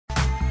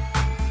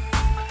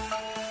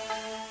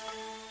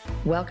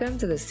Welcome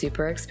to the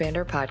Super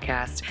Expander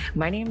Podcast.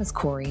 My name is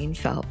Corrine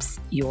Phelps,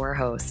 your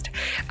host.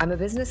 I'm a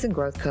business and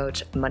growth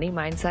coach, money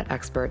mindset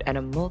expert, and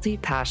a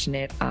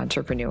multi-passionate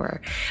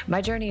entrepreneur.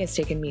 My journey has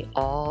taken me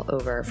all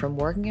over, from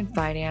working in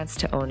finance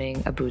to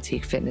owning a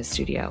boutique fitness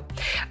studio.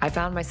 I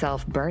found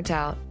myself burnt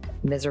out,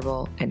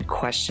 miserable, and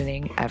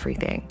questioning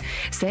everything.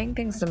 Saying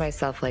things to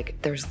myself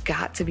like, there's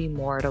got to be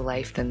more to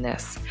life than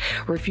this.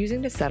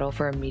 Refusing to settle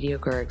for a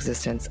mediocre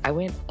existence, I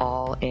went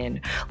all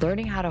in,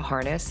 learning how to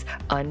harness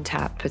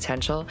untapped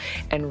potential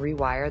and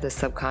rewire the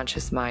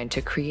subconscious mind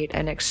to create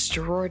an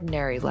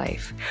extraordinary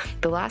life.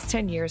 The last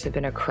 10 years have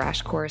been a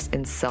crash course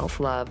in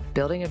self-love,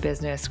 building a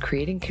business,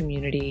 creating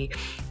community,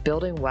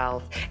 building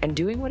wealth, and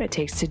doing what it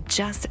takes to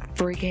just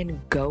freaking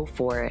go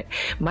for it.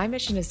 My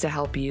mission is to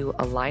help you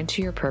align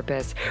to your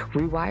purpose,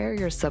 rewire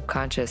your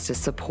subconscious to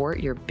support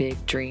your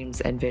big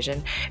dreams and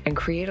vision, and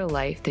create a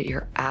life that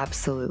you're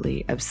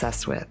absolutely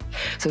obsessed with.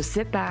 So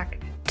sit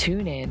back,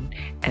 tune in,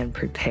 and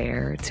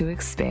prepare to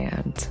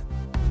expand.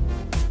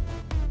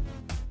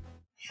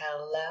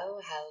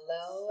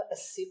 Hello,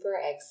 Super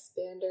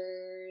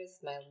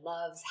Expanders, my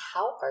loves.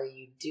 How are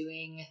you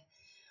doing?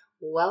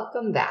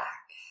 Welcome back.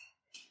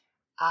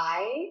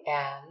 I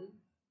am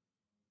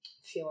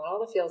feeling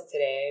all the feels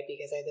today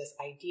because I had this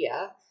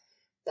idea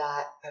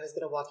that I was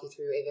going to walk you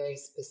through a very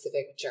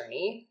specific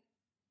journey.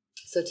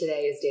 So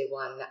today is day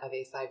one of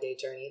a 5-day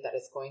journey that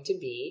is going to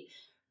be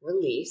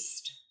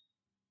released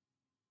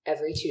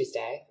every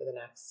Tuesday for the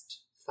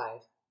next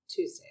 5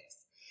 Tuesdays.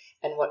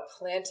 And what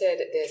planted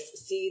this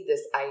seed,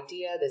 this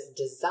idea, this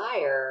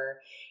desire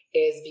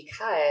is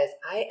because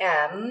I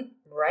am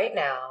right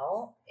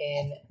now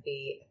in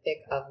the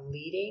thick of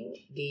leading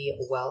the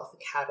Wealth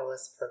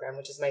Catalyst program,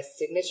 which is my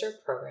signature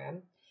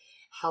program,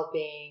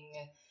 helping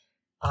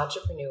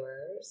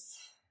entrepreneurs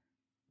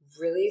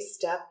really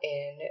step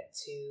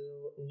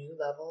into new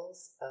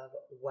levels of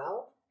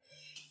wealth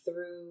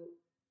through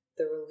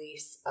the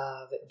release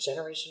of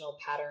generational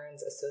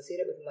patterns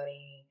associated with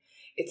money.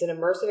 It's an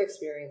immersive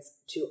experience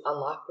to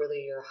unlock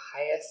really your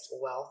highest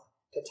wealth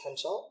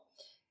potential.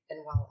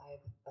 And while I,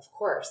 of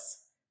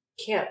course,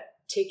 can't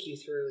take you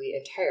through the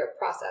entire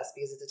process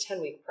because it's a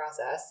 10-week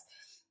process,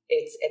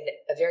 it's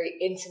a very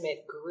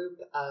intimate group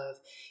of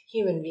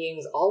human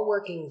beings all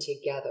working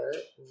together,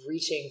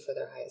 reaching for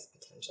their highest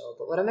potential.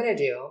 But what I'm going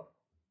to do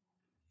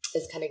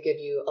is kind of give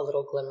you a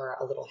little glimmer,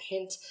 a little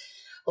hint,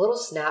 a little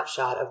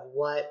snapshot of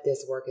what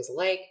this work is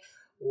like,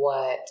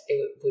 what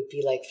it would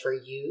be like for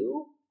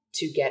you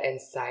to get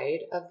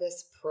inside of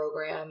this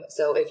program.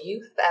 So if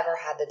you have ever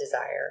had the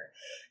desire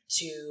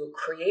to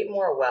create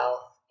more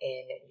wealth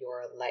in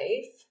your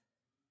life,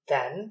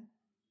 then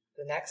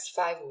the next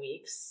 5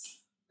 weeks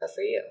are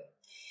for you.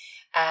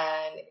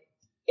 And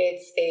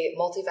it's a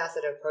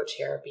multifaceted approach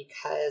here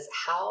because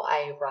how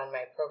I run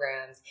my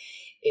programs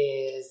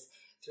is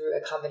through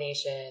a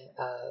combination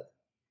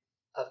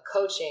of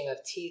coaching, of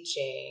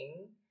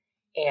teaching,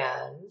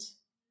 and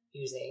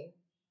using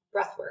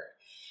breathwork.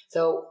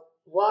 So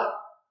what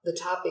the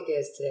topic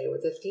is today,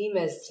 what the theme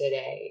is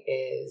today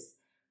is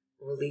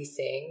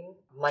releasing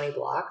money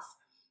blocks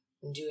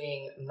and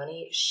doing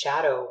money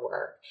shadow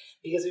work,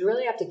 because we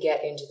really have to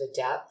get into the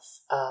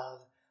depths of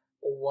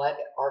what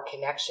our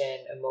connection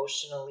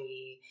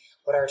emotionally,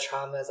 what our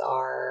traumas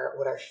are,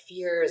 what our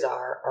fears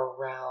are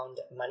around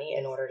money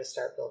in order to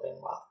start building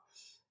wealth.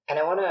 And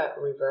I want to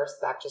reverse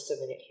back just a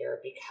minute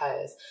here,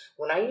 because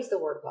when I use the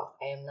word wealth,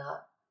 I am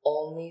not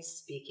only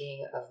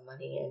speaking of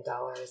money and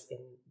dollars in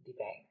the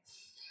bank.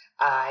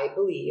 I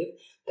believe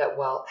that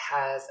wealth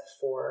has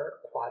 4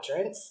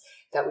 quadrants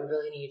that we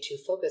really need to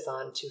focus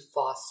on to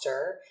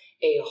foster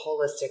a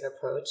holistic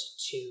approach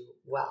to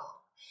wealth.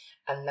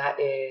 And that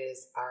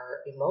is our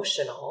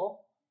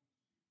emotional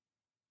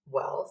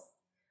wealth,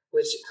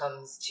 which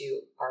comes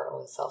to our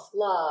own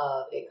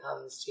self-love. It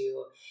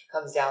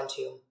comes down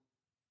to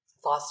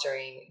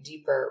fostering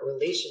deeper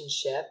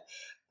relationship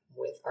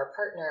with our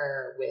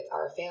partner, with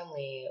our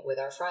family, with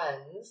our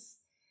friends.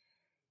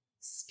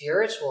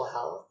 Spiritual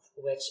health,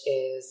 which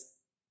is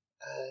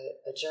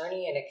a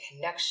journey and a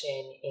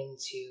connection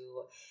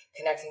into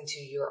connecting to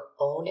your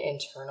own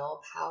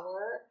internal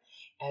power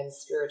and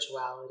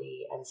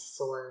spirituality and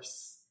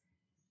source,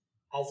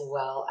 as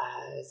well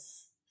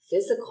as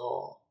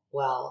physical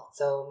wealth.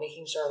 So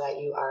making sure that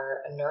you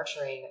are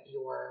nurturing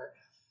your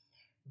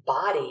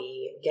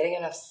body, getting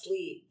enough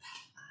sleep,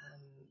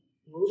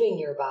 moving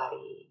your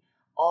body,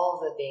 all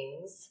the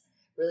things,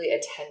 really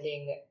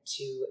attending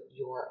to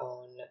your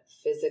own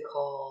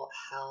physical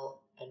health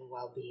and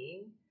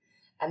well-being.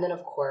 And then,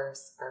 of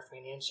course, our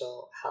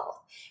financial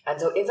health.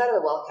 And so inside of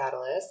the Wealth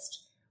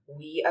Catalyst,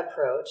 we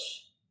approach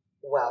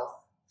wealth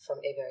from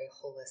a very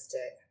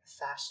holistic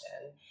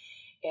fashion.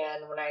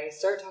 And when I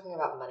start talking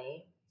about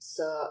money,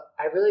 so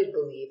I really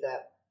believe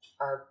that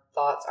our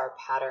thoughts, our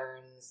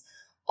patterns,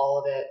 all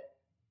of it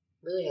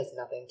really has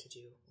nothing to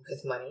do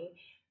with money.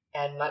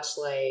 And much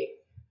like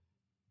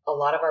a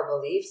lot of our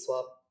beliefs,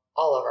 well,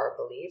 all of our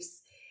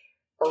beliefs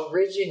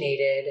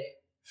originated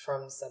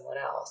from someone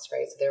else,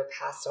 right? So they were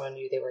passed on to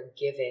you, they were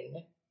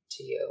given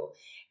to you.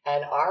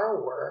 And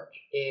our work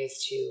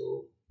is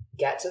to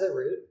get to the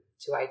root,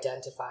 to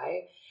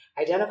identify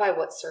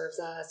what serves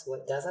us,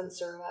 what doesn't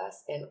serve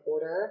us, in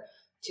order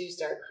to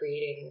start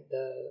creating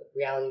the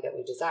reality that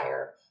we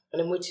desire.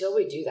 And until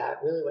we do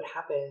that, really what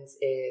happens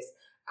is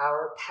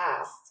our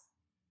past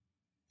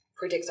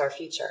predicts our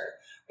future,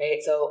 right?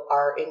 So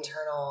our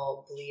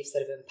internal beliefs that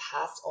have been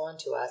passed on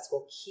to us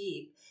will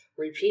keep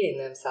repeating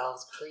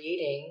themselves,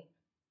 creating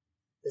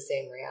the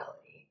same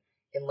reality,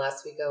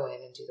 unless we go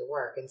in and do the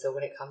work. And so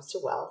when it comes to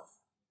wealth,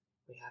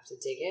 we have to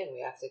dig in.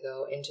 We have to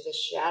go into the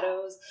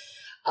shadows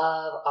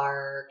of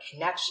our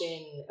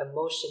connection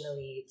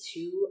emotionally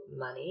to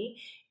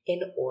money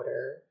in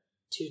order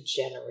to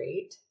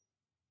generate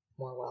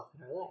more wealth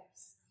in our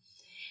lives.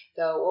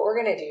 So what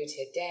we're going to do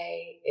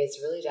today is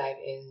really dive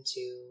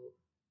into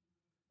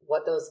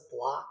what those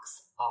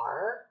blocks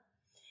are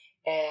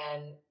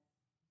and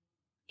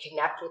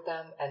connect with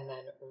them and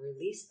then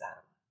release them.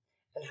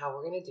 And how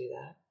we're going to do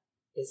that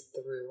is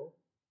through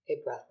a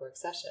breathwork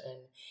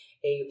session,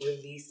 a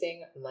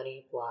releasing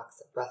money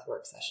blocks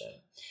breathwork session.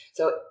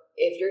 So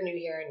if you're new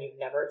here and you've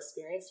never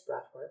experienced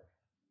breathwork,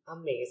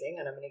 amazing.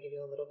 And I'm going to give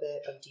you a little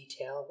bit of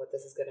detail of what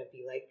this is going to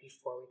be like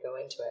before we go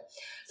into it.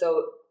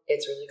 So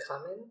it's really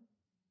common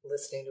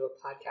listening to a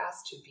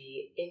podcast to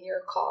be in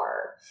your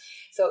car.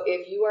 So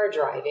if you are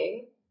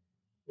driving,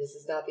 this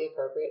is not the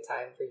appropriate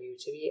time for you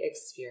to be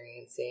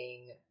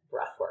experiencing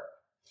breathwork,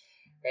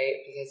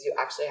 right? Because you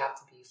actually have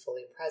to be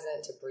fully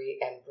present to breathe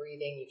and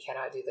breathing. You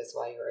cannot do this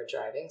while you are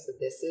driving. So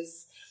this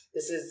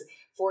is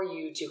for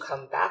you to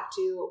come back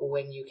to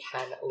when you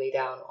can lay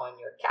down on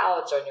your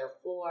couch, on your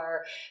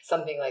floor,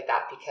 something like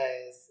that,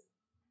 because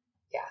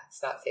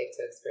it's not safe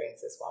to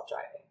experience this while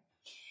driving.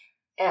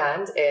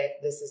 And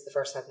if this is the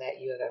first time that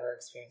you have ever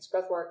experienced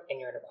breathwork and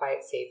you're in a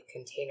quiet, safe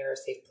container,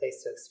 safe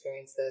place to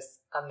experience this,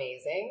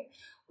 amazing.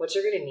 What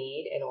you're going to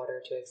need in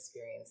order to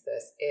experience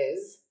this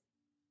is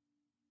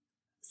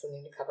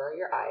something to cover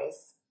your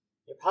eyes.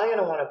 You're probably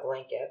going to want a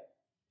blanket.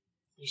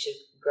 You should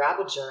grab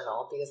a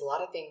journal, because a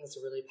lot of things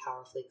really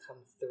powerfully come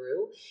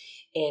through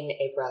in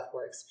a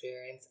breathwork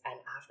experience. And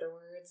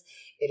afterwards,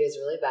 it is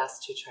really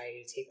best to try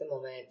to take the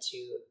moment to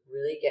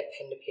really get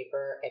pen to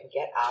paper and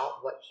get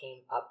out what came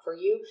up for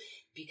you,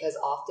 because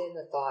often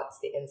the thoughts,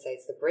 the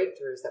insights, the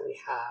breakthroughs that we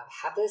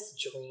have this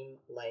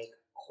dream-like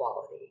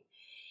quality.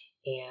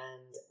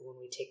 And when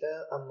we take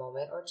a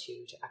moment or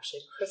two to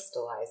actually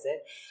crystallize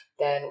it,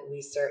 then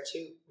we start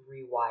to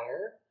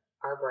rewire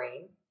our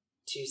brain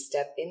to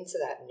step into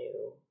that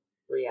new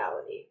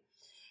reality.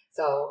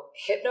 So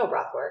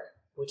Hypnobreathwork,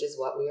 which is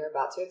what we are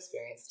about to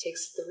experience,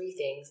 takes three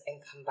things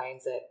and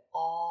combines it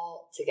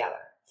all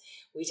together.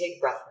 We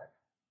take breathwork,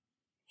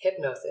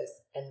 hypnosis,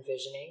 and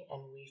visioning,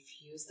 and we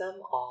fuse them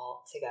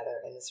all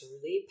together in this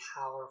really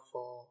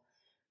powerful,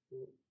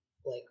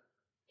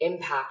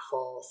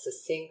 impactful,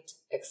 succinct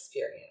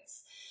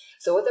experience.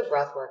 So what the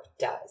breathwork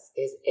does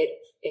is it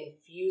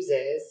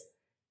infuses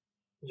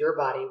your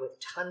body with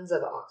tons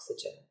of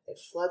oxygen. It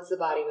floods the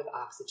body with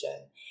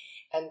oxygen.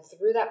 And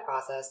through that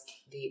process,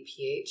 the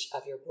pH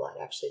of your blood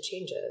actually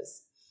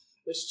changes,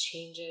 which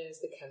changes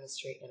the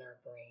chemistry in our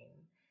brain,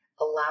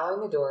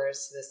 allowing the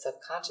doors to the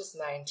subconscious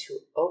mind to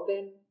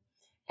open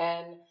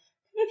and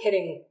kind of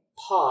hitting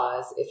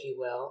pause, if you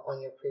will,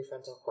 on your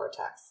prefrontal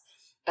cortex.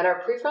 And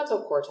our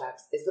prefrontal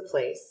cortex is the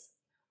place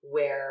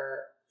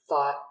where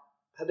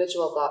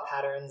habitual thought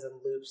patterns and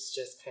loops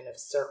just kind of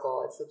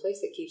circle. It's the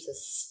place that keeps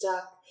us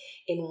stuck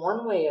in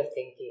one way of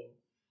thinking,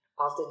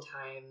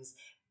 oftentimes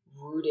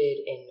rooted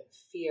in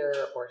fear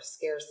or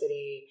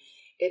scarcity.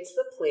 It's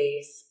the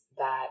place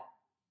that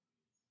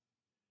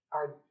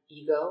our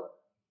ego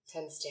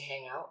tends to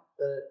hang out,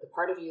 the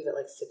part of you that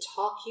likes to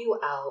talk you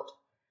out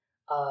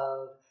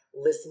of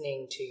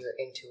listening to your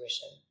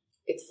intuition.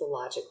 It's the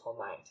logical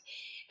mind.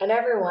 And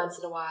every once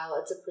in a while,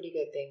 it's a pretty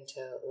good thing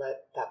to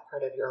let that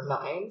part of your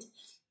mind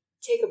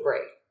take a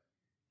break.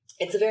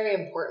 It's a very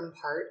important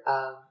part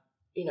of,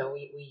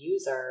 we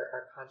use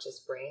our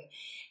conscious brain.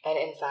 And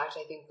in fact,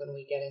 I think when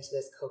we get into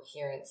this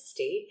coherent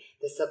state,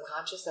 the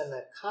subconscious and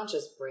the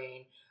conscious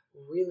brain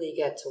really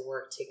get to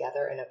work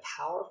together in a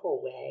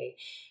powerful way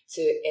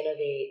to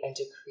innovate and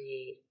to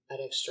create an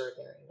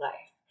extraordinary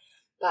life.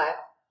 But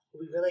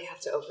we really have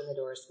to open the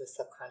doors to the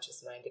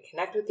subconscious mind to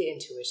connect with the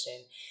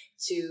intuition,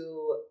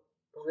 to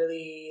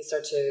really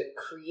start to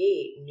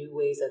create new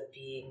ways of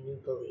being, new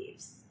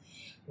beliefs.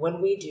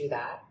 When we do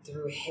that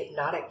through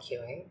hypnotic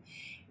cueing,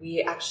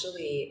 we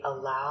actually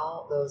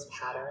allow those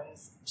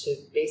patterns to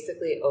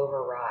basically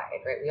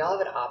override, right? We all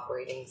have an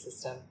operating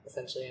system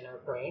essentially in our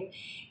brain.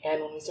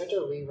 And when we start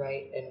to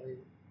rewrite and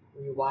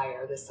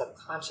rewire the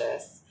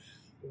subconscious,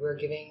 we're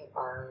giving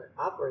our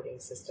operating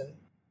system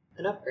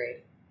an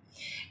upgrade.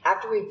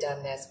 After we've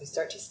done this, we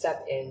start to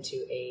step into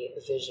a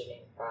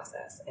visioning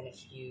process. And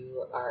if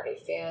you are a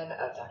fan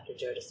of Dr.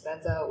 Joe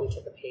Dispenza, we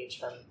took a page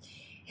from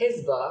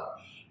his book.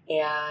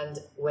 And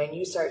when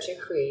you start to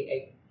create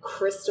a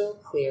crystal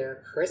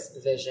clear,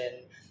 crisp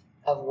vision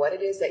of what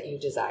it is that you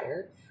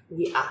desire,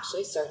 we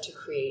actually start to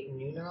create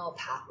new neural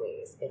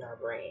pathways in our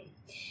brain.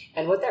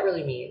 And what that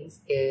really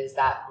means is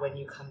that when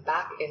you come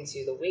back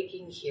into the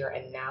waking here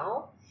and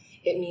now,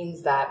 it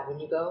means that when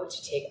you go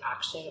to take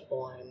action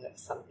on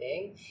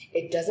something,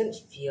 it doesn't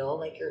feel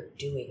like you're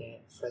doing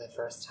it for the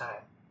first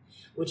time,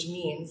 which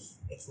means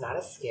it's not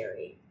as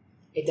scary.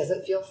 It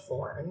doesn't feel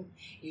foreign.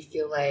 You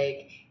feel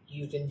like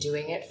you've been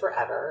doing it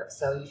forever,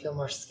 so you feel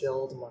more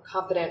skilled, more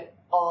confident,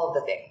 all of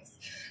the things.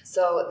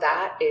 So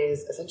that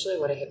is essentially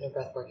what a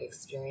hypnobreathwork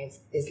experience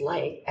is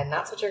like, and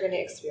that's what you're going to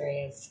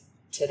experience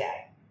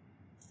today.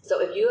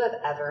 So if you have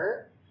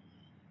ever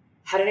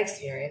had an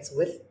experience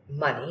with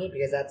money,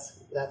 because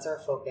that's our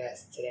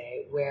focus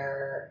today,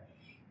 where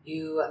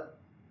you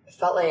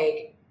felt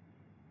like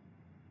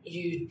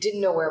you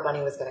didn't know where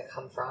money was going to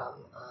come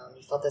from,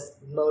 you felt this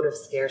mode of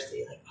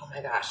scarcity, like, oh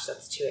my gosh,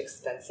 that's too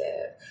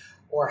expensive,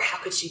 or how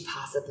could she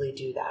possibly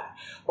do that?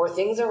 Or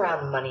things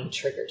around money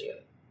triggered you.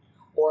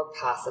 Or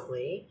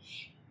possibly,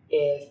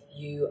 if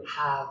you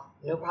have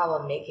no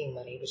problem making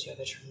money, but you have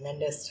a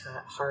tremendous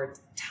hard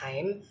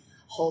time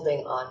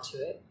holding on to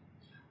it,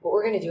 what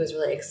we're going to do is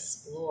really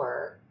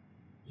explore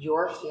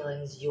your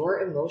feelings, your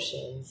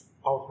emotions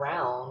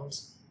around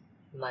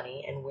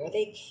money and where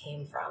they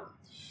came from.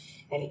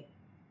 And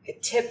a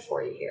tip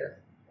for you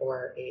here,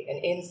 or an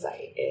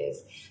insight,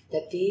 is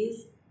that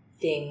these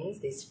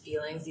things, these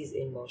feelings, these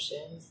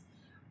emotions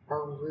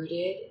are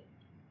rooted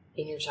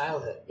in your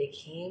childhood. They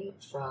came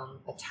from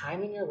a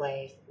time in your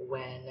life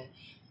when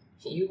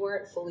you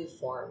weren't fully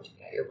formed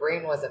yet. Your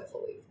brain wasn't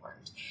fully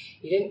formed.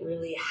 You didn't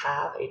really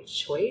have a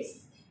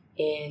choice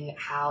in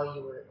how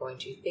you were going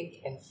to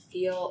think and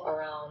feel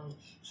around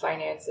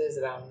finances,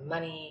 around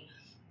money.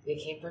 They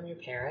came from your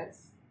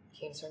parents,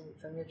 came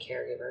from your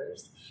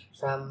caregivers,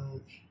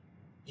 from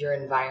your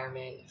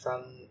environment,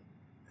 from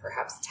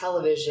perhaps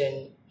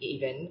television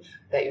even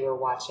that you were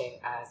watching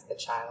as a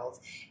child,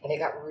 and it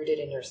got rooted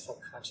in your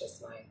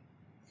subconscious mind.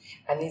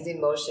 And these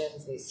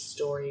emotions, these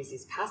stories,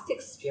 these past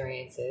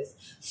experiences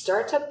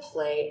start to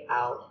play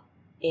out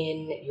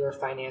in your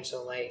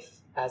financial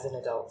life as an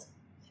adult.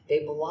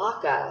 They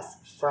block us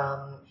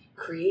from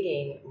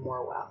creating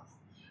more wealth,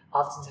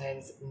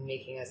 oftentimes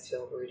making us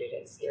feel rooted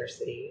in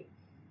scarcity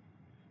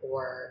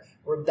or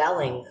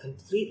rebelling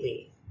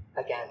completely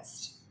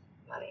against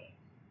money.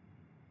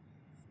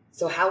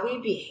 So how we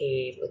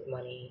behave with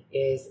money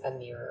is a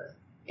mirror.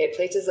 It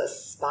places a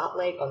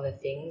spotlight on the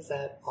things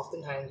that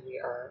oftentimes we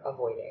are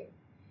avoiding.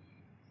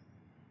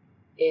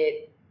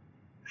 It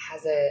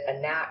has a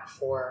knack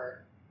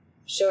for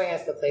showing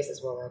us the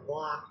places where we're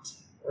blocked,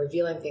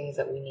 revealing things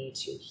that we need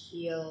to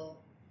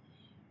heal.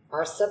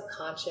 Our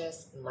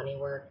subconscious money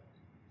work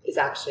is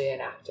actually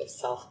an act of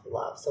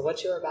self-love. So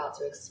what you're about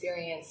to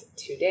experience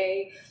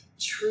today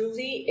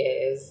truly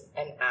is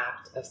an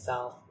act of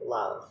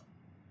self-love.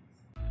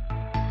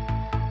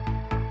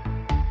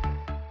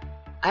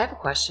 I have a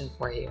question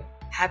for you.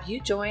 Have you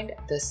joined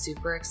the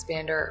Super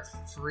Expander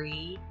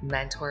free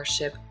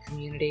mentorship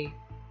community?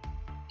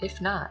 If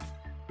not,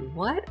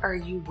 what are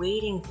you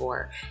waiting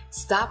for?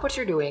 Stop what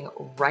you're doing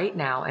right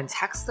now and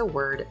text the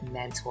word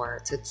mentor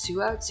to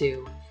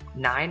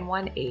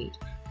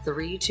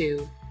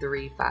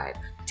 202-918-3235.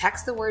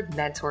 Text the word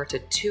mentor to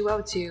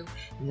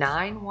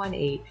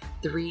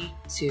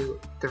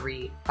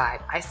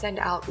 202-918-3235. I send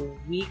out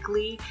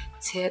weekly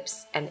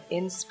tips and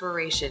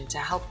inspiration to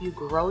help you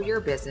grow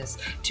your business,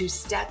 to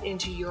step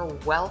into your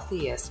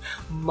wealthiest,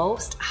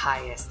 most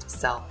highest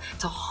self,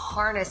 to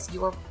harness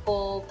your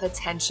full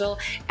potential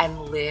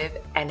and live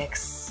an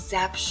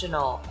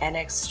exceptional and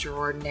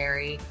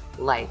extraordinary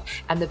life.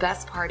 And the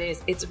best part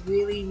is, it's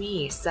really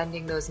me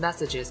sending those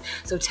messages.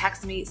 So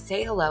text me,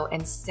 say hello,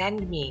 and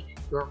send me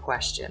your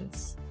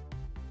questions.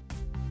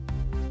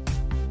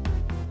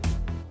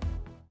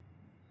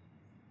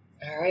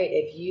 All right,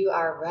 if you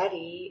are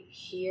ready,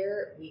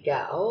 here we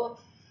go.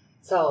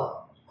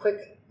 So,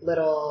 quick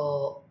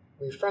little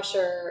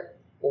refresher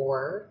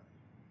or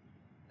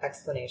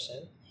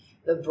explanation.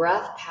 The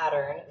breath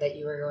pattern that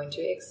you are going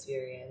to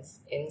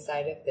experience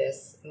inside of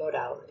this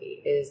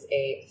modality is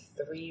a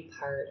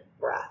 3-part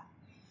breath.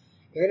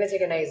 You're going to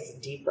take a nice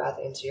deep breath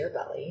into your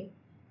belly,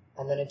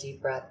 and then a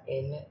deep breath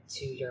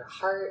into your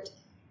heart,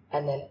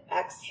 and then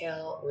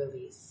exhale,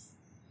 release.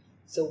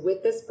 So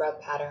with this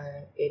breath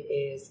pattern, it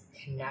is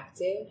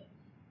connected,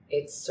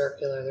 it's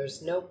circular,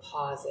 there's no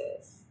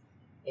pauses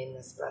in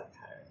this breath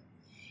pattern.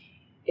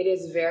 It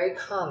is very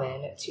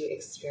common to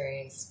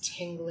experience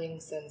tingling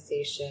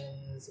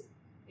sensations.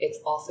 It's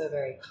also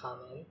very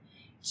common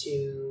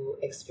to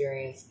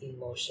experience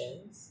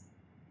emotions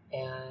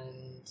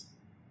and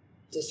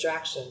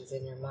distractions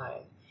in your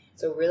mind.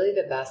 So really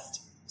the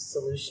best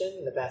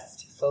solution, the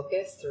best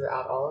focus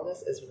throughout all of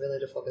this is really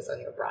to focus on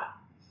your breath,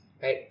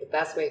 right? The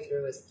best way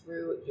through is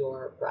through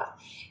your breath.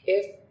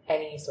 If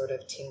any sort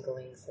of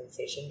tingling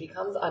sensation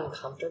becomes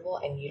uncomfortable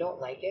and you don't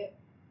like it,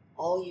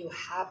 all you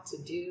have to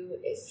do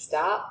is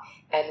stop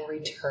and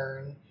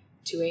return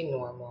to a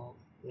normal,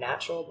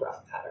 natural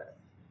breath pattern.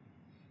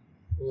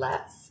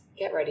 Let's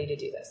get ready to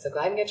do this. So go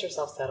ahead and get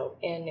yourself settled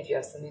in. If you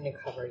have something to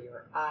cover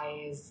your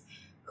eyes,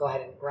 go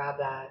ahead and grab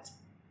that.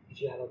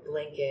 If you have a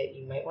blanket,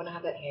 you might want to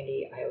have that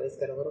handy. I always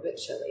get a little bit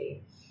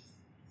chilly.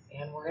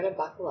 And we're going to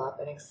buckle up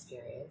and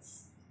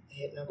experience a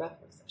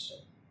Hypnobreathwork session.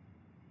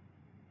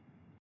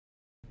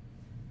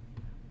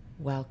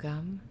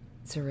 Welcome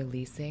to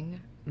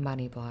Releasing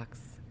Money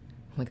Blocks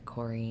with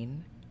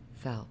Corrine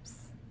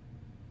Phelps.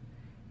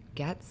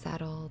 Get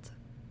settled,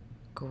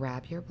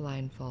 grab your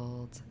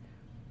blindfold,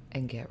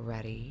 and get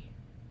ready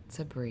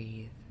to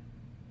breathe.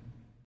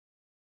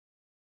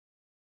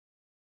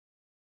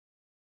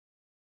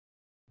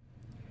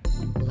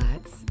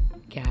 Let's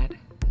get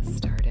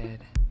started.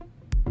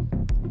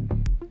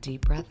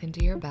 Deep breath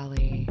into your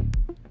belly,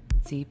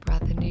 deep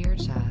breath into your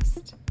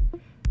chest.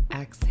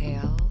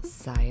 Exhale,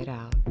 sigh it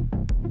out.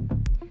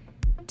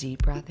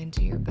 Deep breath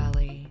into your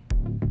belly,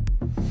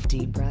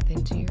 deep breath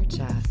into your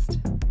chest.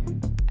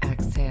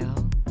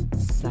 Exhale,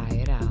 sigh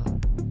it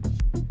out.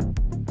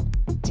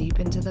 Deep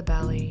into the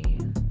belly,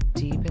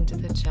 deep into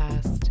the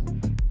chest.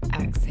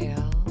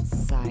 Exhale,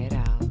 sigh it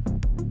out.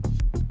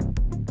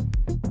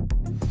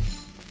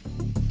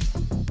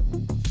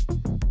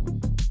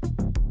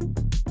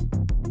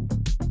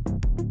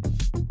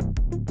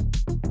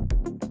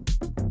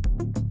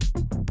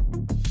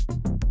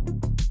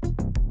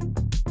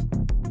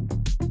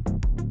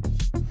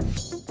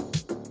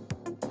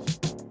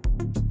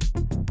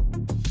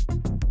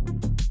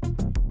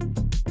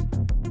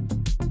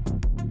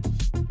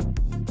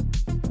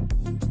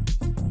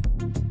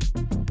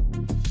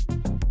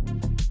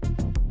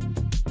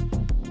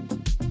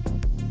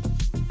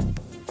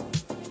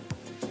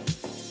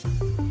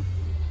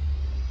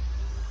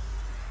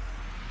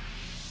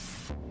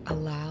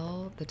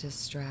 Allow the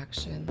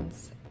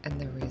distractions and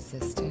the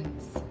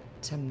resistance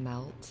to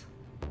melt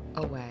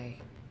away.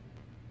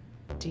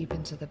 Deep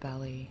into the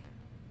belly,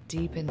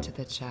 deep into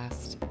the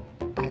chest.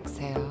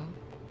 Exhale,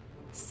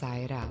 sigh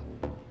it out.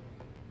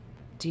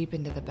 Deep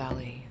into the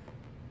belly,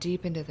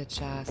 deep into the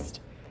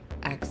chest.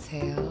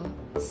 Exhale,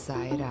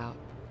 sigh it out.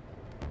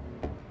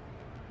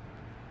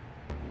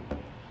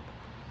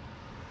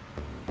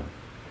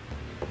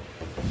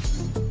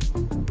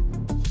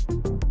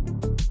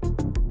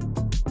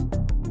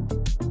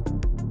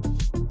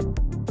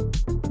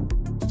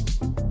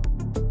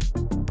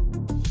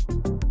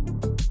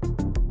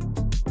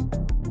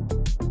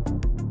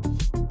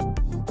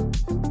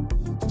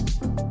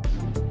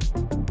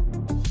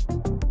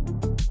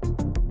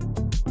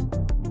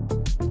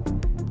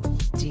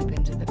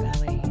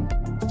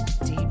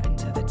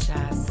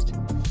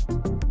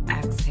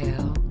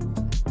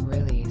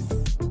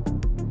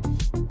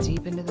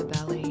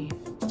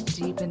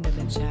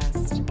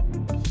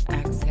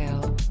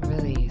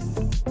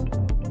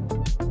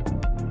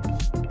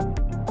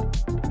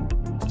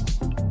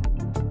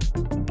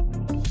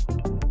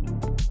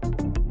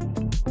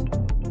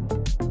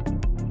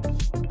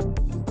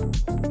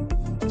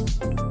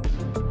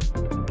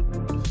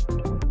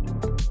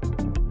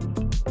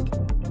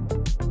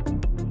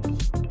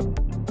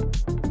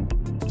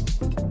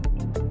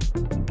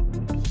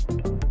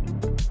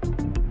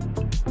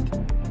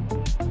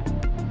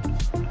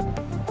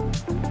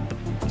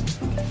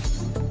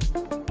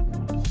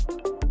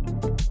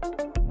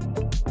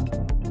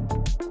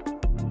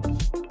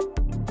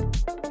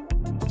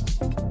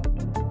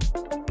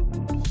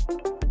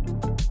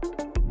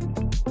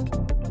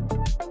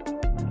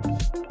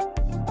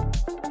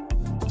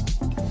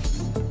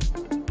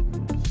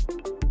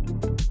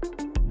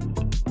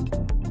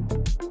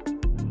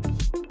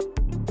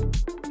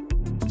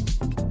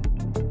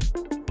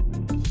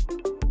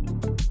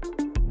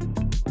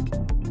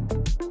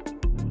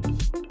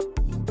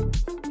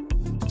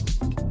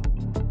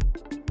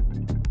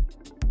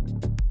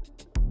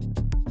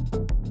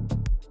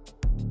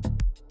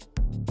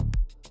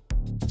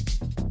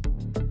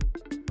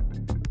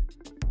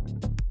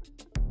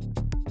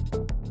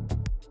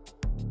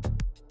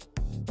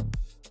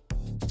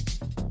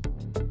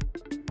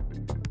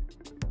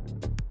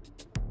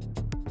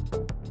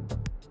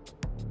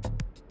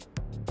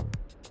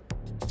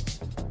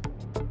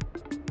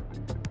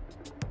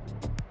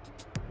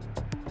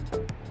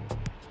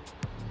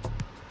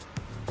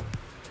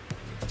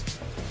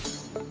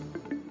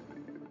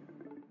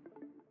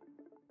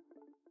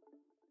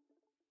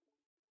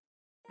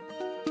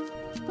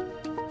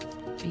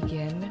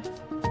 Begin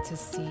to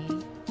see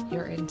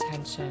your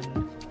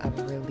intention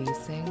of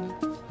releasing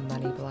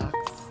money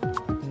blocks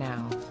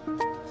now.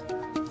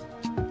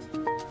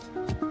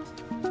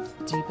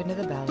 Deep into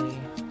the belly,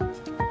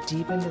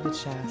 deep into the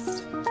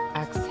chest.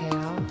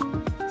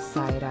 Exhale,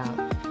 sigh it out.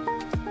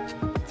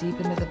 Deep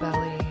into the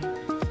belly,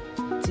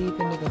 deep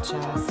into the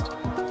chest.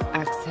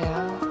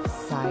 Exhale,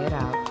 sigh it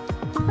out.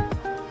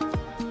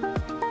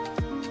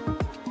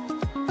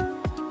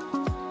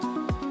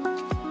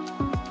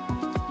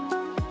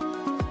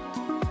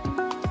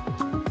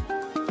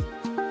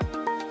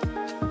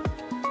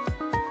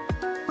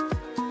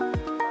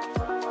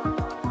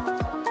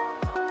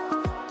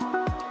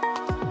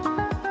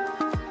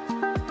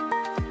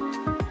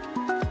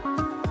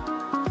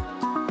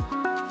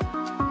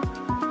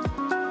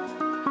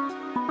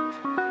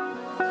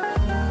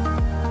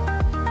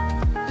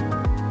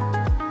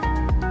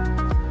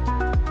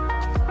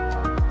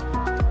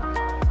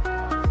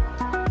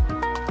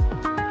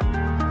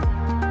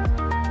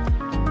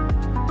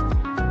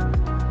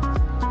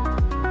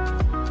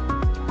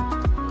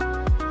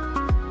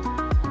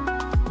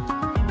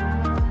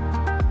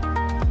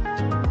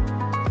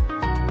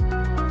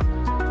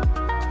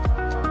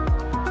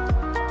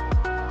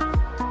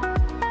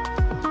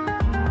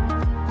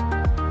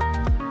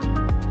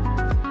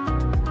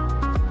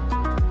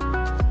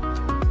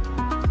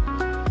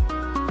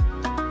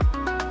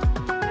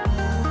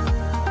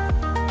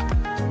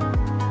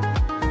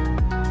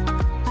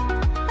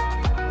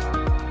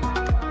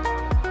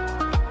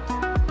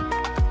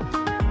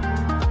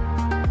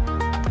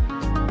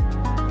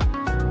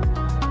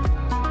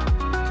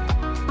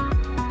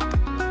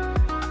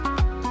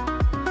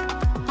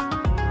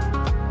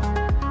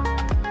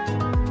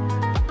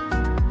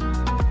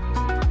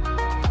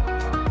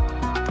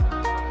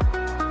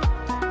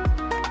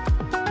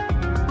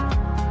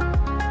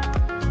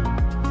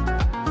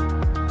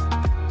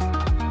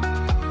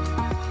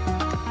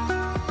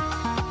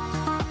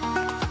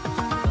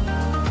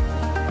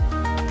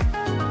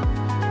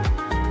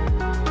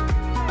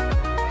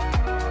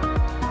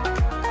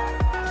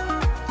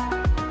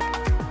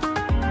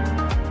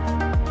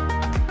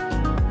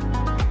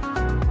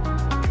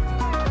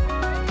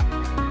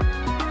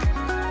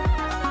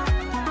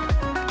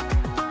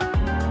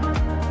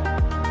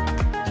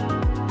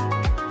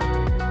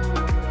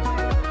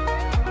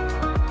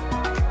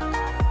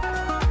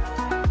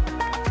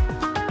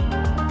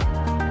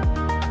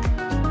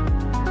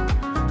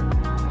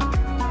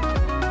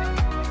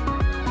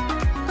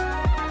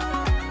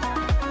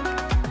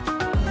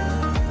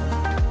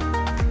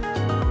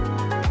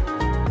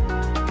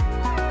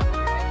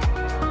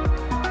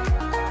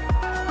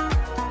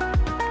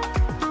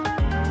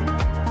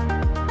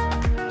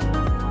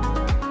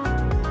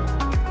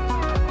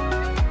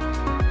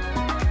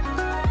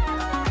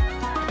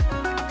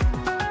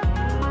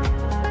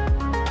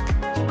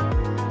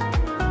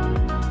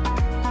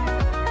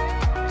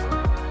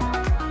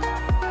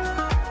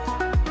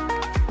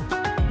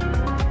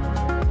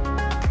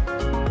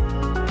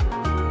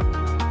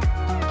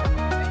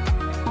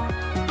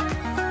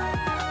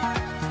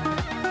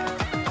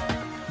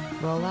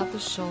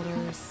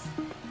 shoulders,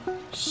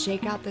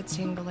 shake out the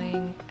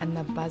tingling and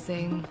the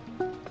buzzing.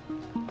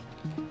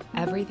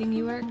 Everything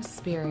you are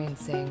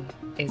experiencing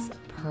is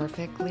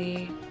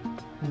perfectly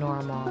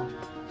normal.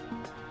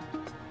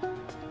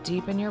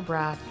 Deepen your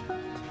breath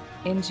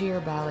into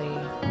your belly,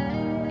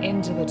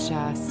 into the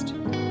chest.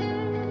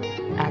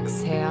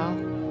 Exhale,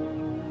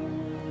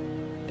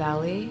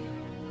 belly,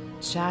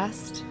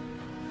 chest,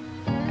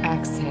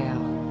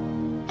 exhale.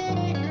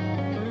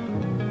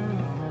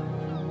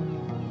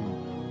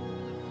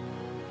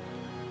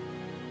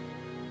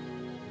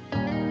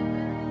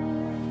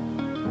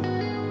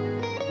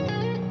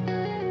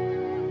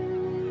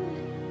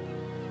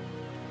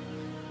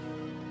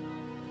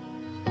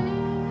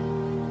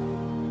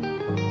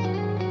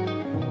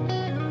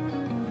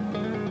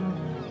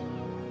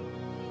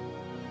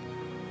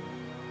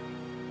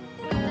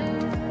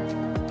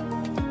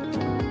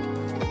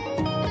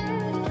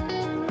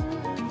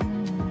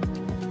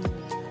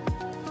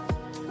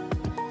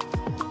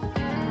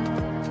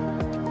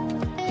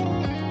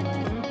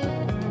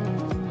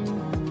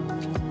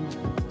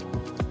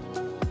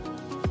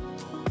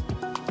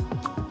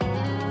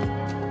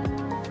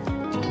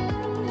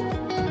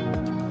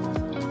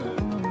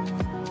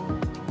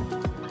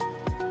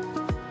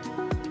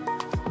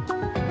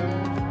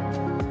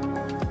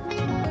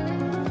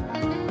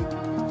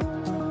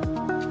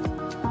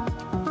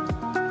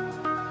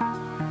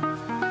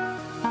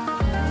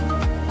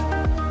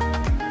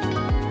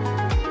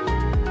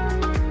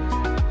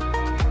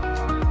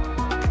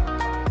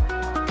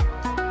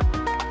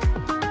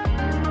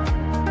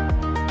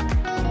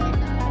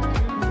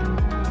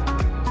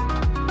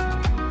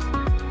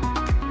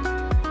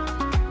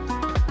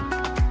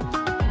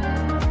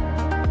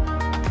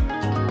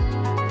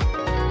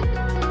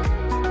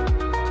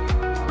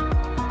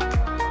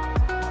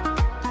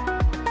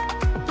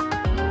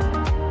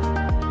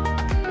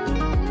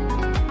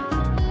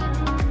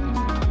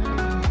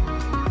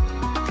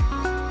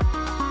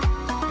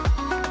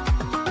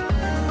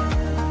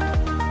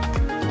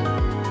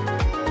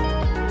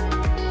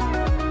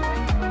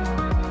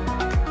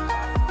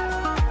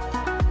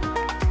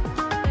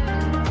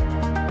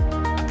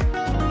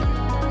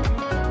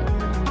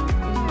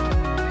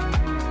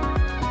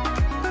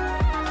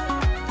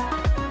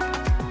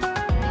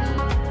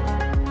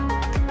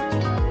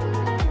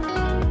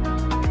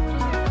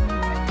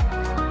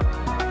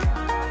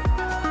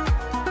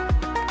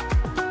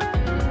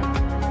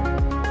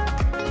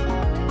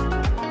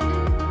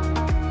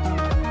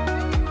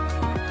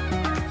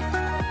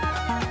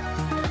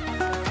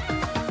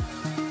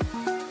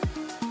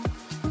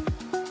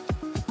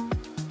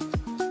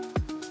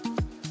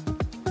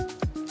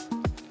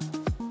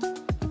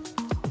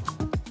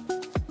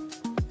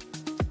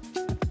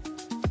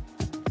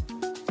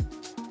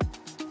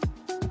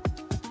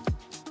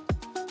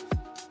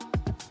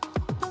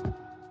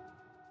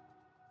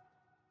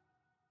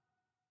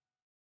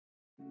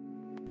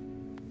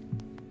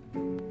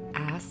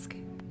 Ask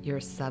your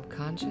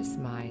subconscious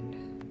mind,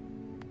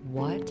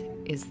 what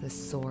is the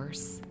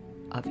source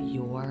of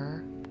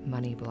your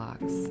money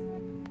blocks?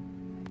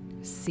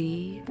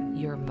 See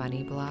your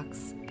money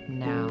blocks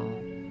now.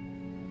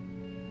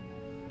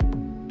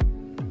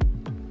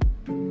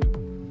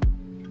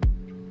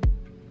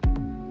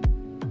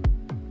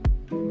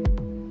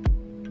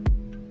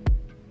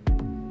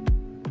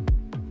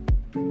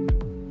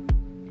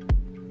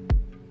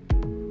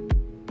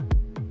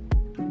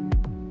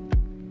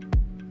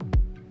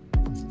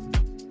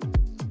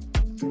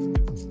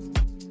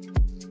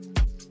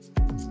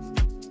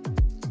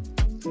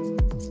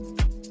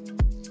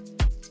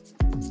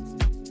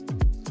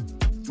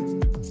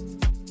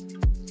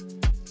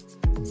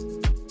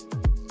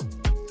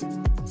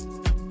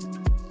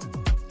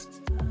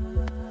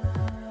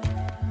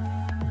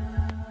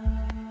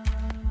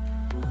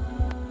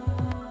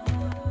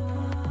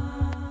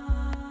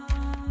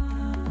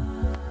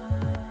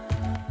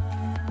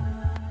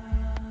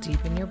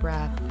 Deepen your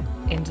breath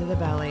into the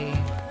belly,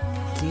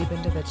 deep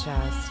into the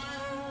chest.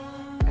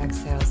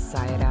 Exhale,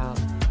 sigh it out.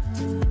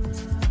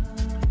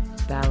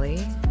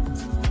 Belly,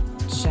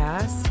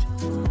 chest,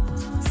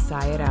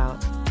 sigh it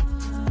out.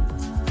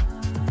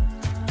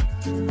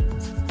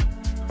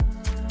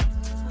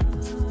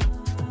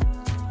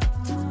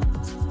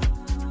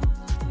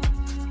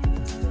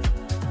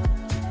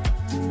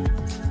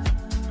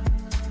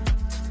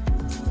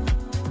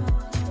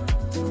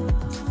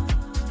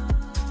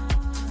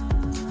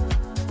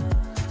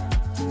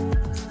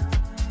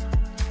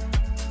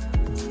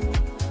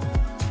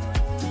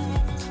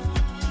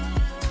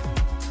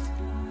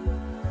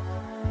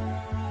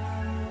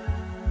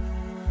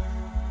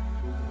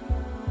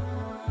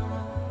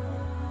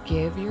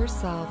 Give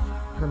yourself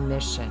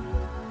permission.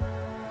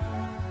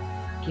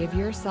 Give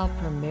yourself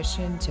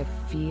permission to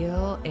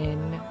feel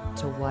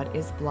into what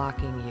is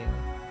blocking you.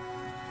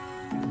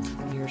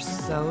 You're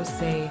so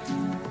safe.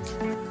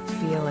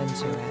 Feel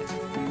into it.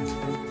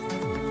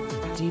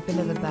 Deep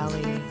into the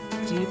belly,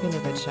 deep into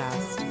the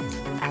chest.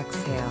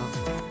 Exhale.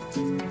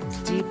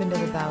 Deep into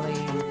the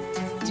belly,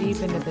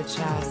 deep into the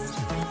chest.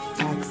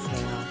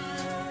 Exhale.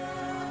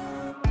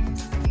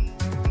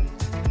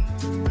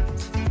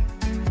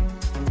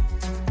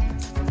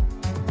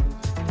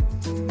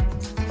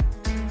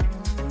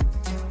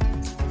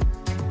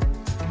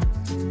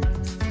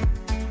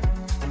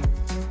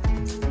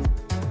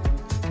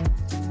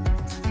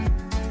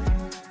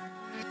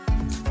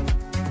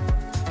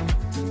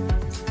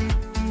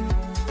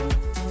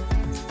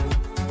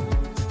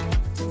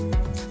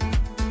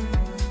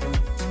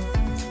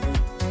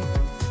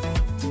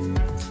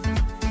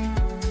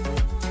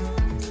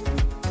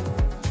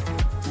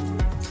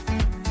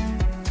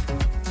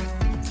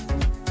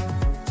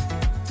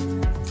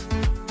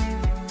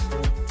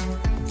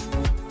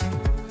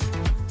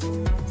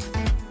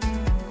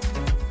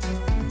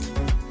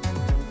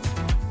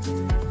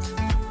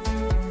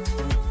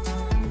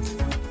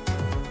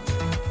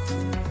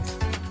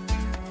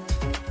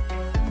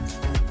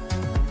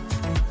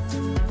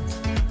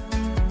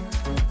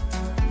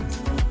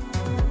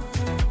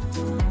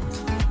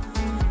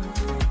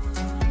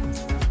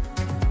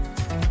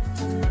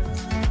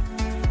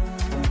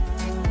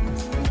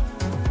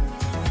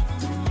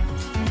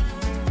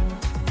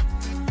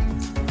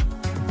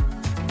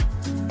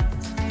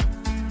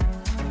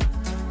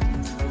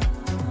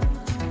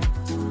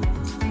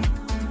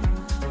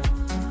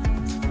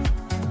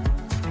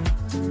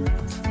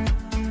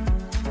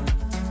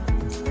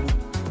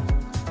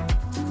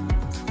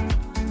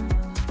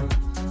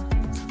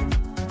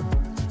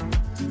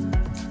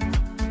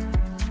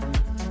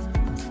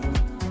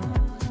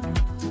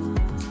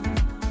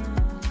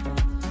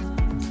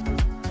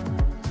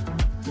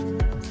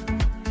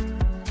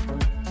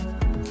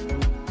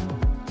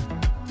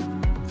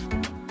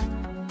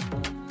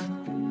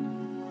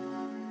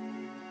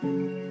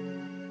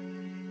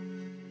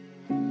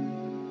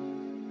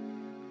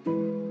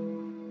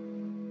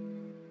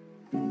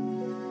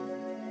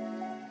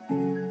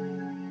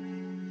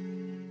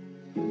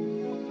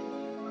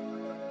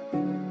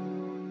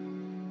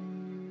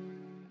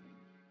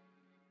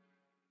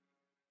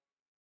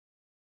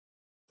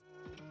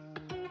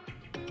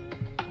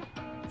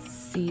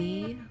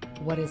 See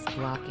what is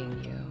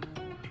blocking you.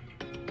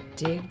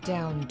 Dig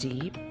down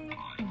deep,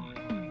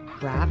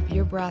 wrap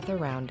your breath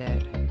around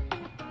it,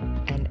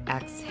 and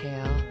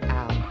exhale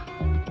out.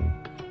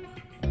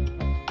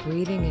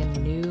 Breathing in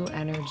new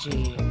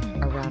energy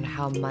around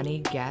how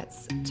money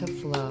gets to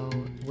flow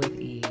with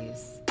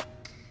ease.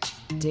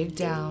 Dig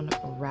down,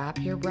 wrap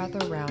your breath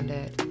around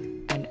it,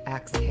 and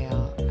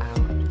exhale out.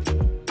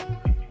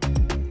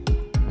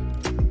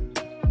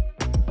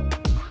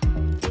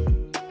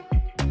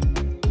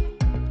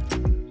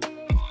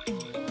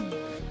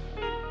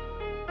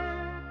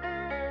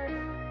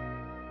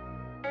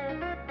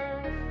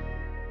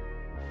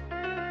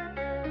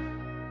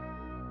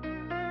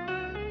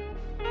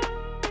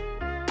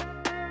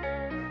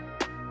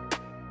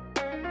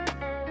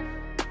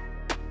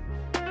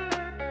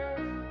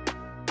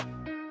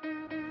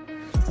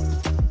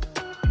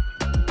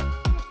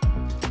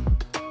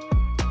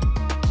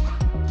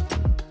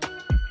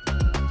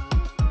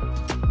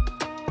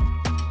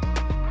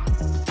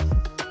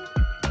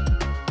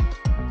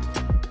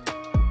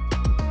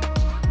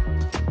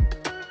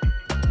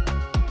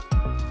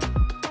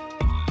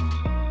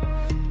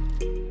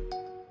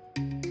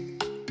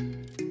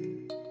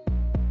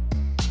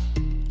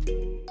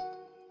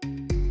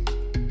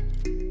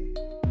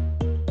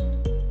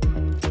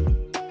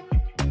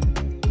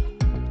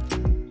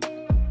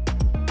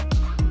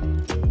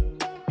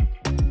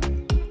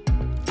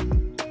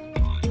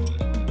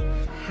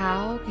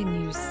 How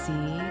can you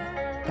see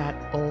that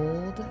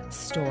old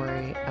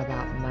story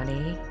about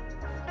money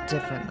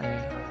differently?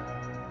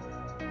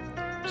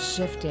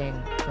 Shifting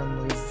from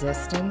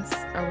resistance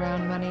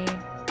around money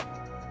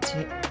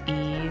to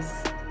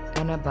ease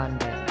and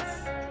abundance.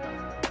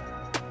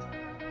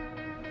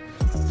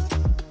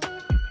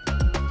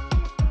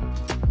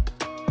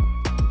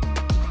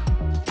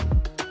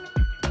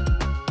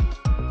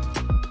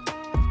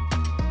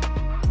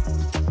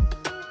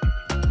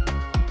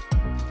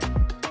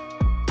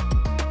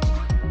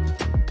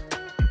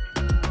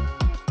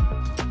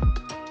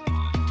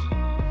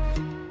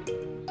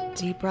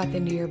 Deep breath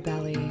into your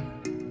belly,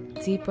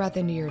 deep breath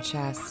into your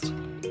chest,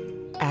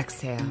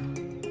 exhale.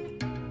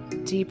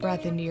 Deep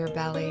breath into your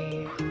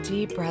belly,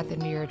 deep breath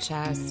into your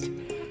chest,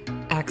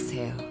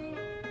 exhale.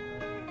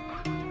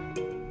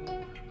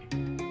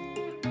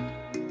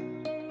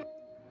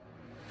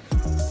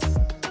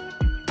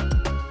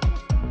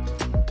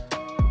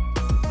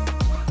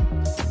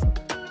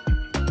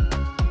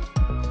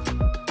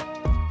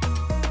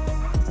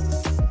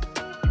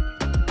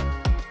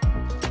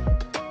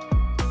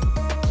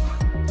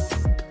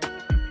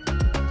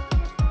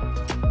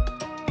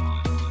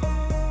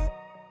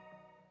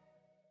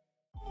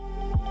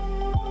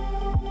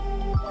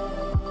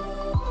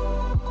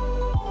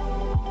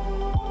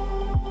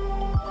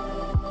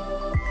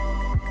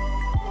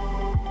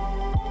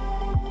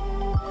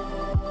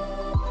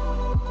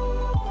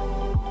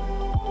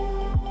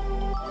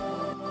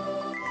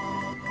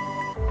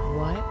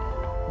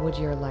 What would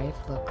your life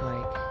look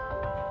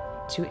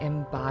like to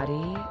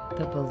embody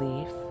the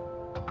belief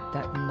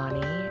that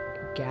money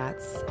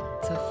gets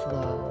to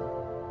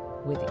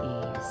flow with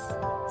ease?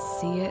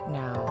 See it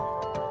now.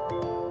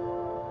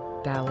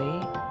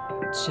 Belly,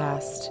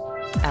 chest,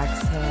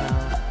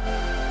 exhale.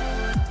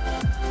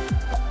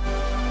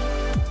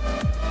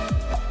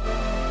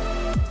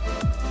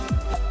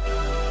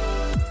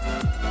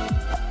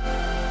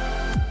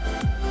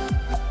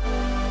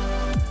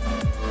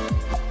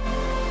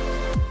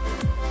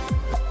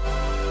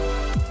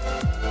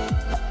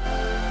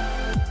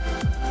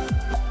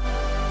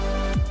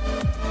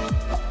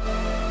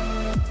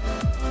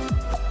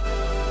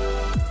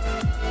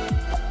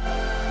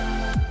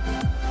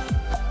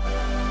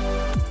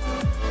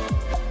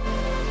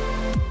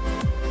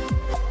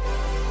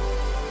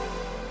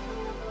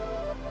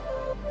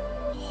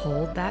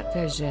 Hold that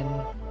vision,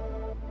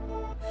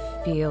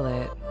 feel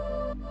it.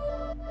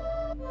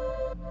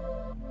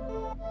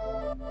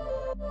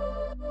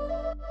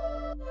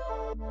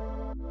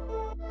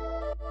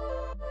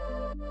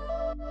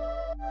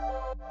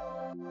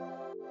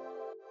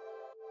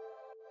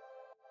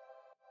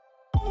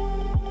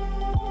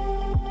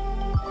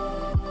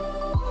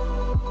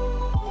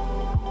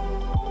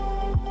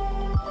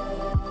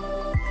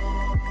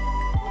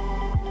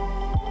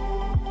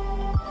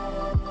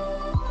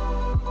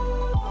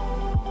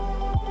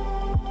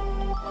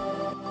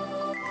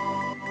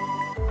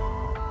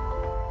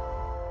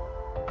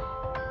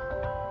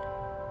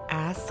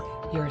 Ask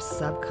your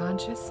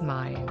subconscious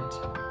mind,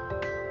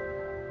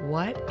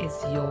 what is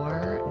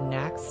your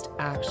next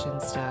action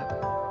step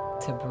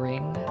to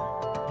bring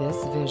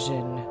this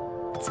vision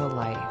to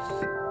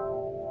life?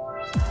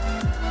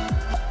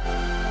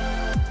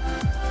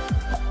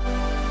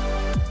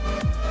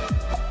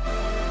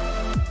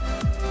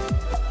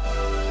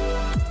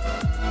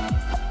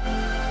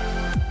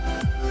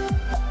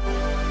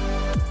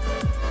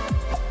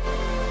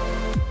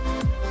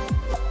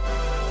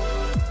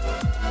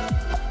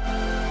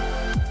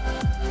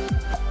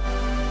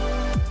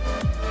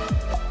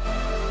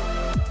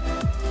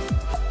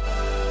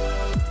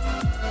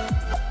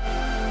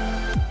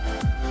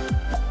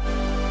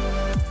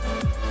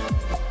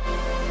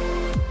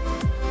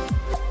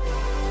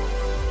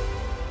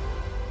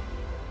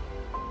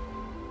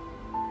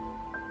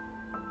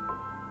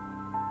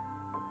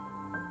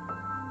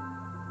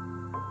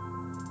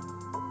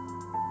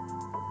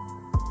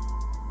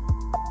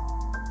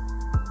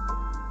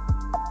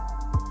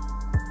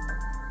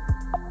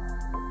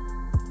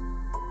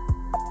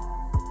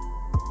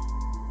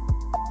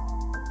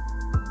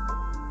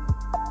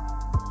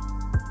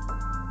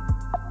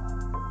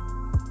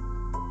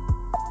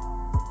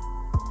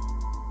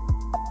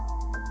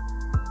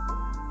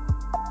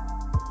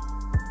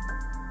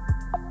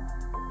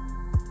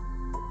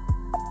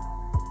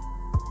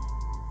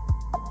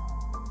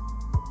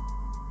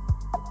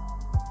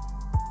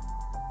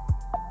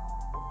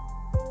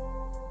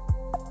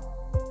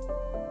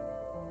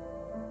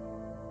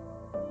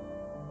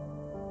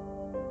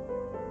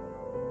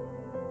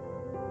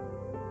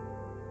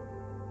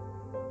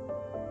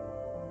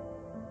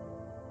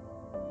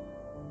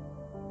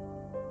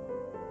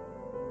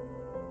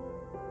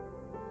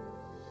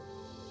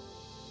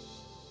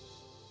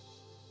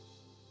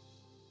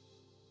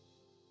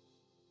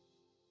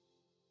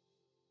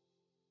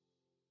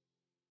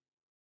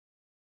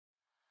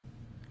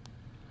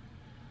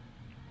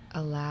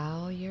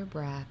 Allow your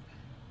breath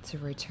to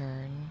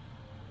return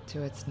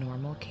to its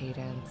normal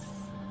cadence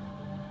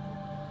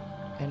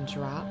and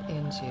drop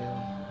into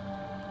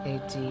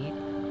a deep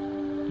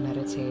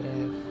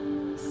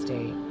meditative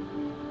state.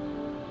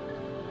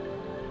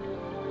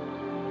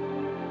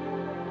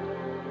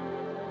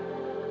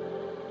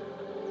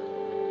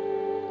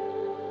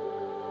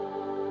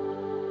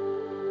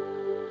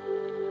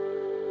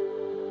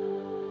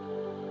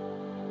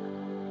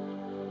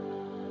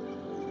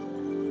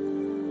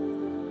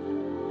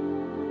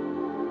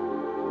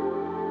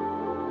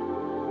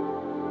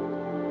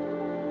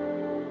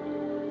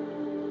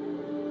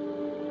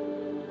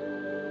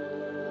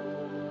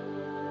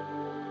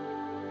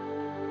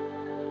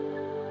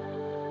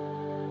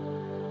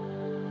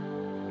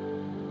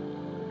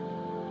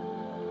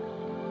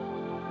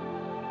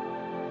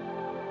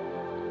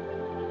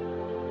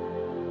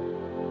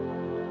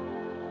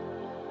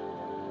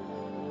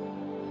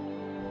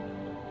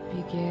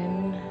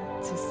 Begin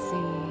to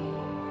see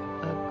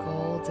a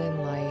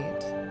golden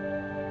light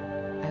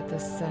at the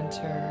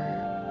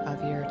center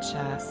of your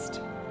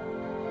chest,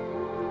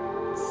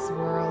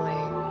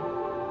 swirling,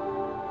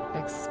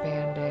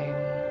 expanding,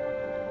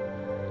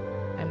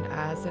 and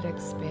as it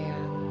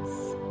expands,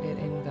 it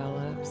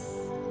envelops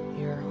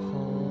your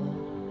whole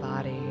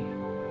body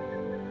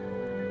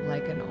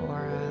like an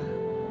aura,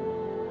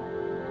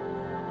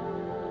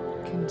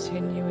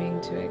 continuing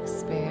to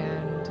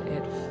expand.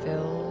 It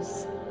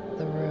fills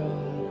the room,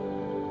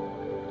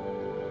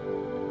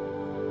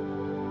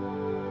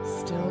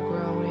 still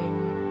growing,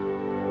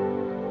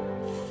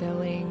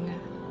 filling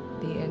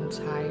the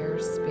entire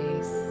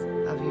space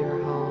of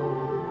your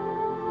home,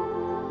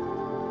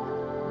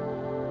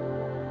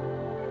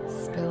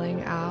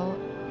 spilling out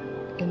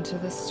into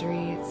the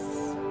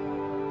streets,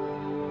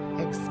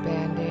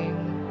 expanding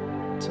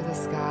to the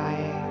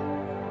sky.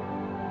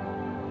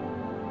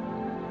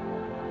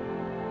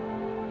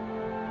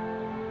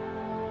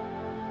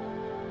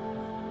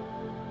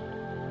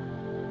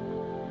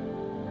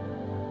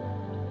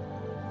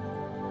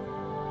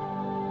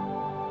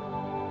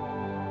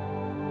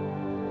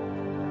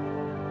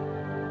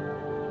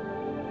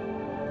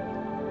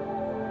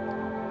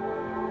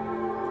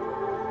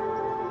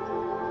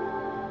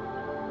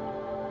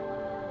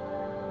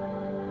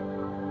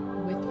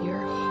 With your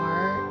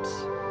heart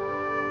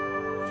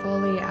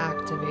fully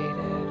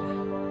activated,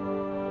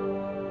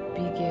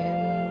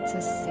 begin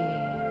to see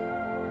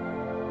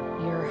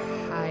your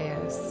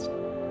highest,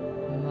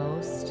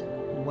 most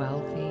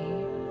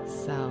wealthy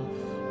self.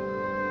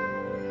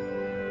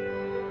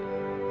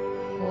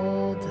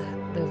 Hold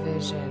the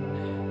vision,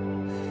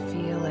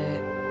 feel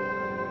it.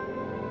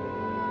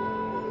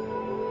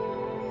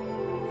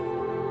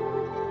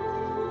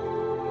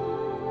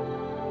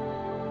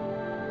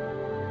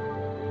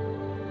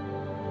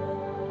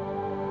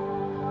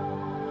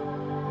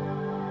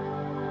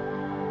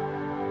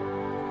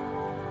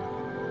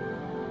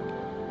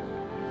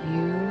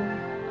 You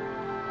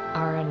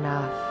are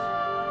enough.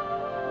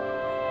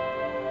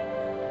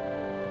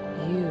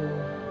 You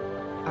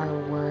are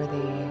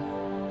worthy.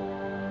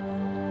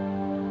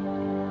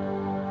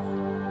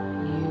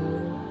 You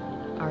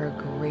are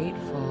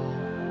grateful.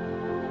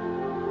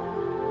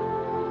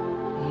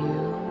 You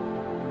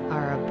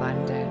are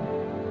abundant.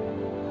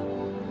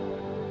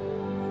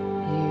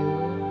 You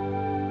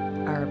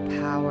are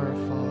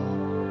powerful.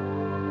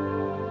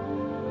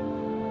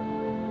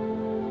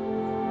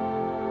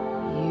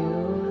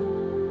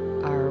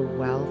 You are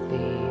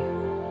wealthy.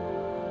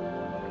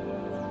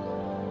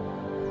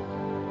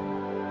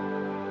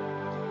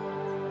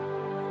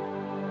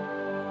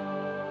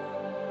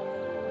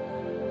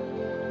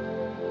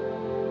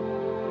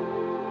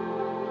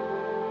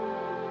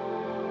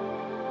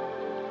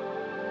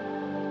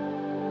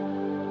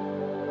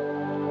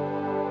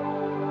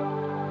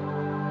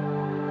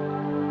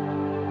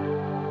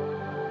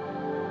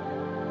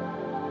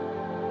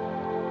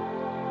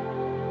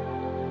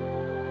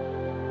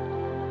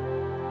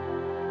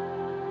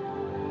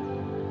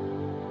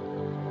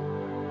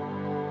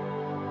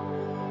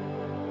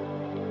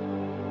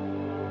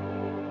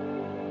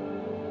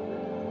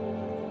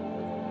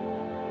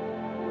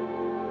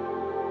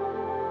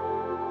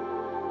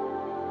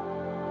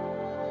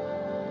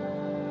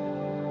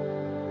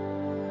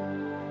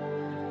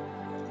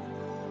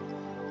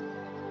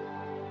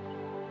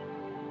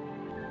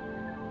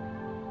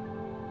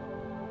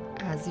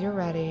 As you're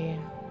ready,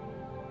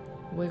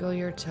 wiggle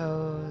your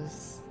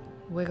toes,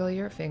 wiggle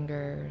your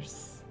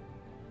fingers,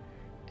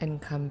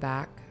 and come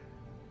back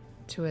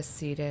to a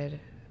seated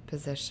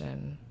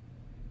position.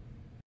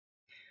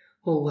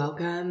 Well,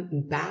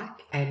 welcome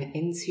back and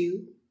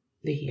into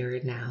the here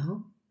and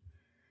now.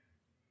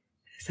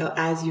 So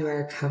as you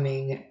are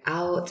coming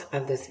out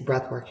of this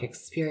breathwork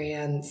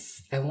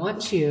experience, I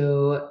want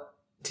you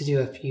to do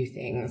a few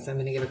things. I'm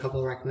going to give a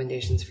couple of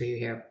recommendations for you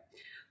here.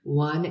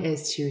 One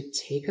is to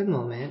take a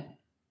moment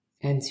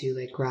and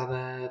to grab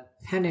a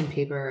pen and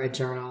paper, a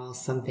journal,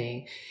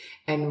 something,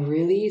 and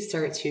really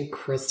start to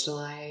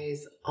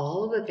crystallize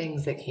all the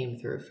things that came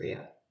through for you.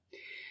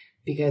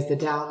 because the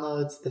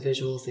downloads, the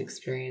visuals, the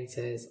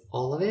experiences,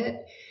 all of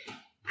it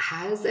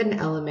has an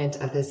element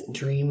of this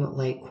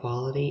dream-like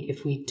quality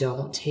if we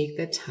don't take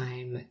the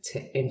time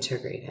to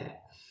integrate it.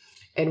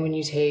 And when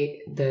you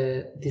take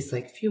these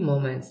like few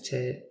moments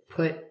to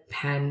put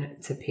pen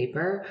to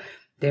paper,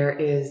 there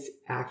is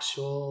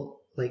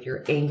actual, like,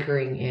 you're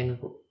anchoring in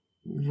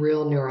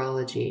real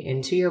neurology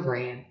into your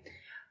brain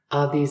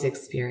of these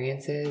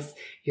experiences.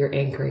 You're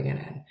anchoring it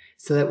in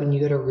so that when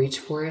you go to reach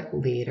for it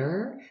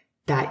later,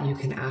 that you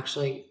can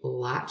actually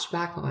latch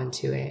back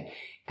onto it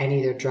and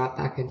either drop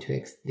back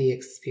into the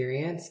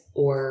experience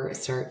or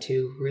start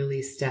to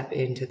really step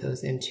into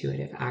those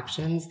intuitive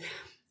actions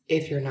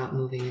if you're not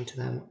moving into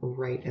them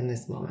right in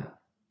this moment.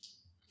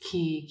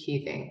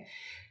 Key thing.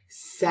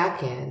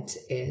 Second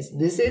is,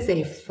 this is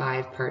a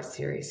 5-part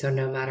series. So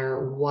no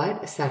matter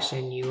what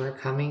session you are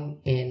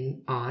coming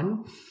in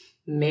on,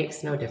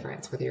 makes no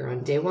difference whether you're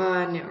on day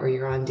 1 or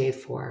you're on day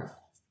 4.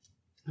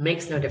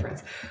 Makes no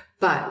difference.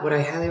 But what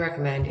I highly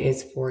recommend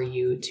is for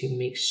you to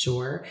make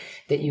sure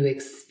that you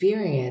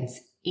experience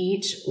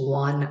each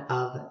one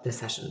of the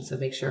sessions. So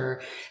make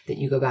sure that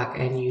you go back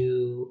and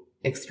you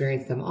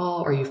experience them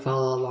all, or you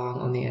follow along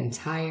on the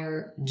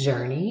entire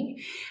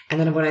journey. And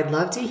then what I'd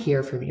love to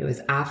hear from you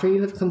is, after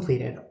you have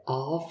completed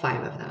all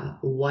 5 of them,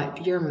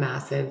 what your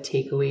massive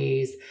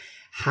takeaways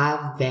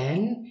have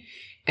been.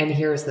 And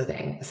here's the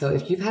thing. So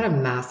if you've had a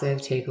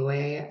massive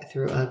takeaway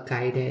through a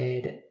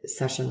guided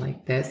session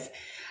like this,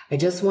 I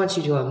just want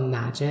you to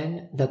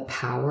imagine the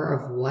power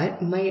of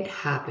what might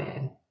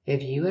happen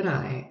if you and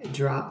I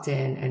dropped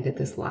in and did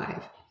this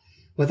live,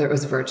 whether it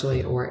was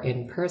virtually or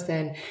in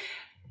person,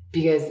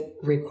 because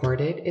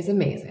recorded is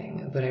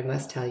amazing. But I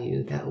must tell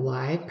you that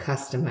live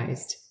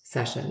customized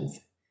sessions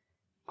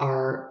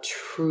are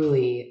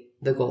truly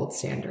the gold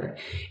standard.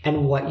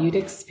 And what you'd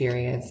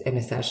experience in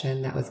a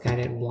session that was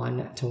guided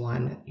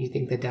 1-to-1, you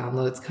think the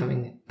downloads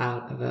coming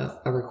out of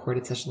a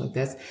recorded session like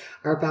this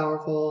are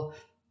powerful.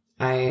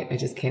 I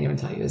just can't even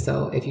tell you.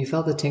 So if you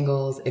felt the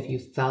tingles, if you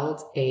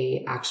felt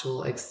a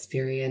actual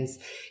experience,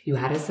 you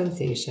had a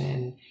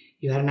sensation,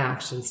 you had an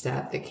action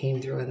step that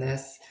came through in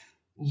this,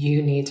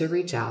 you need to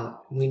reach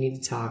out. We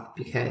need to talk,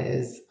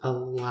 because a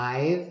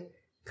live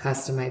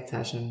customized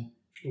session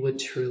would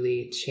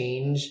truly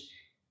change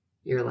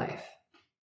your life.